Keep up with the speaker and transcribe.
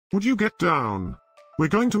Would you get down? We're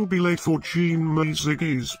going to be late for Jean Marie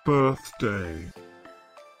Ziggy's birthday.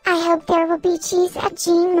 I hope there will be cheese at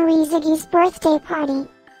Jean Marie Ziggy's birthday party.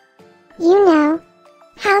 You know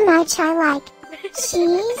how much I like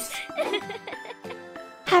cheese.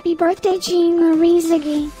 Happy birthday, Jean Marie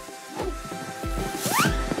Ziggy.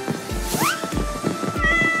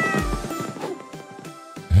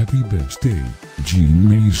 Happy birthday, Jean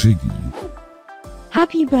Marie Ziggy.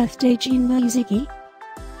 Happy birthday, Jean Marie Ziggy.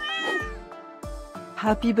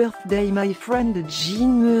 Happy birthday, my friend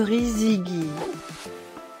Jean Marie Ziggy.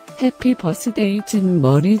 Happy birthday, Jean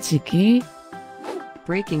Marie Ziggy.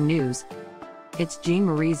 Breaking news. It's Jean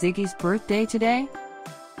Marie Ziggy's birthday today.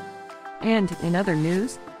 And in other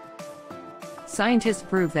news, scientists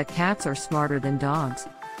prove that cats are smarter than dogs.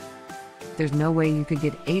 There's no way you could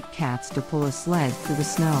get 8 cats to pull a sled through the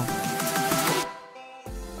snow.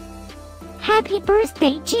 Happy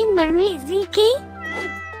birthday, Jean Marie Ziggy.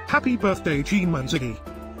 Happy birthday, Jean Marie Ziggy.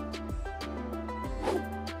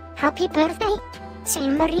 Happy birthday,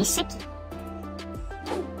 Jean Marie Ziggy.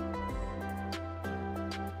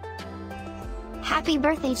 Happy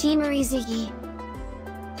birthday, Jean Marie Ziggy.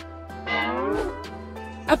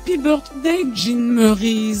 Happy birthday, Jean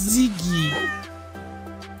Marie Ziggy.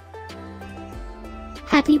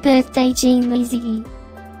 Happy birthday, Jean Marie Ziggy.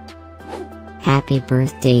 Happy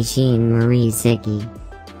birthday, Jean Marie Ziggy.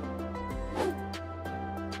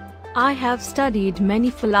 I have studied many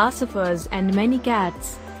philosophers and many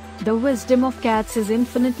cats. The wisdom of cats is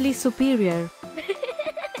infinitely superior.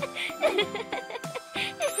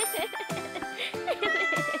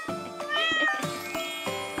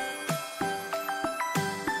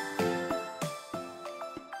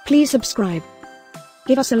 Please subscribe,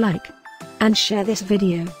 give us a like, and share this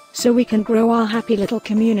video, so we can grow our happy little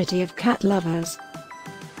community of cat lovers.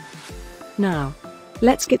 Now,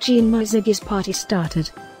 let's get Jean Marie Ziggy's party started.